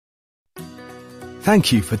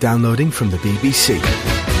Thank you for downloading from the BBC.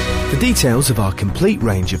 For details of our complete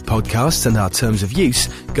range of podcasts and our terms of use,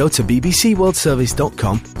 go to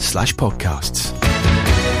bbcworldservice.com/podcasts.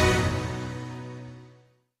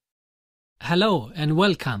 Hello and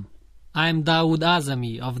welcome. I am Dawood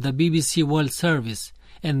Azami of the BBC World Service,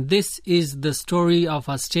 and this is the story of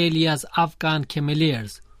Australia's Afghan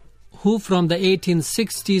Cameliers, who from the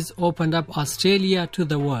 1860s opened up Australia to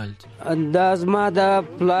the world. My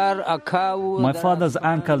father's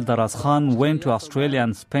uncle Daraz Khan went to Australia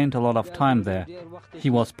and spent a lot of time there. He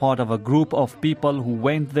was part of a group of people who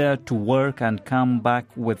went there to work and come back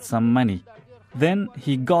with some money. Then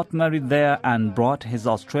he got married there and brought his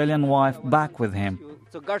Australian wife back with him.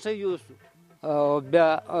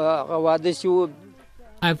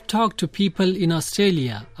 I've talked to people in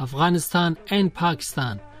Australia, Afghanistan and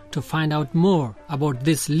Pakistan to find out more about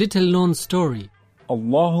this little-known story.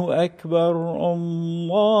 Allahu Akbar,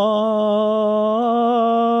 Allahu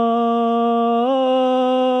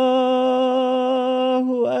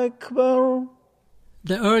Akbar.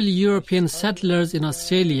 The early European settlers in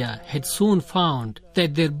Australia had soon found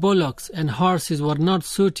that their bullocks and horses were not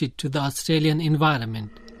suited to the Australian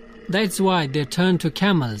environment. That's why they turned to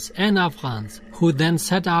camels and Afghans, who then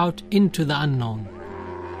set out into the unknown.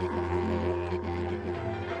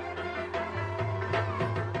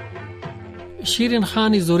 Shirin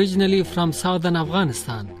Khan is originally from southern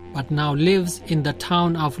Afghanistan, but now lives in the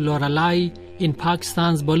town of Loralai in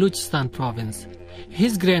Pakistan's Balochistan province.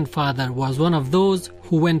 His grandfather was one of those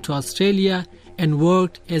who went to Australia and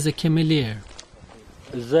worked as a camelier.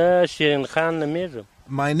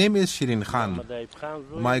 My name is Shirin Khan.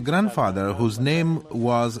 My grandfather, whose name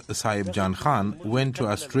was Sahib Jan Khan, went to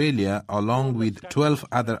Australia along with 12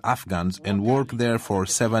 other Afghans and worked there for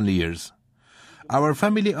 7 years. Our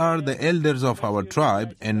family are the elders of our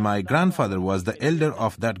tribe, and my grandfather was the elder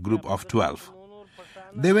of that group of 12.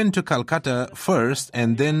 They went to Calcutta first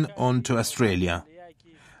and then on to Australia.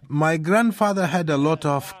 My grandfather had a lot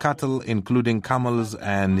of cattle, including camels,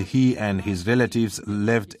 and he and his relatives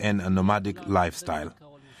lived in a nomadic lifestyle.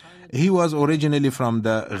 He was originally from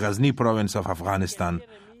the Ghazni province of Afghanistan,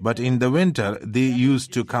 but in the winter they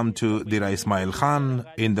used to come to Dera Ismail Khan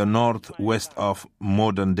in the northwest of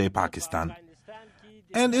modern-day Pakistan.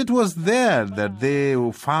 And it was there that they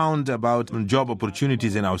found about job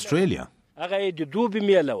opportunities in Australia.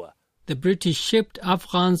 The British shipped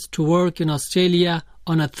Afghans to work in Australia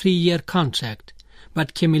on a 3-year contract,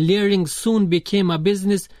 but cameleering soon became a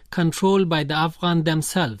business controlled by the Afghan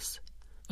themselves.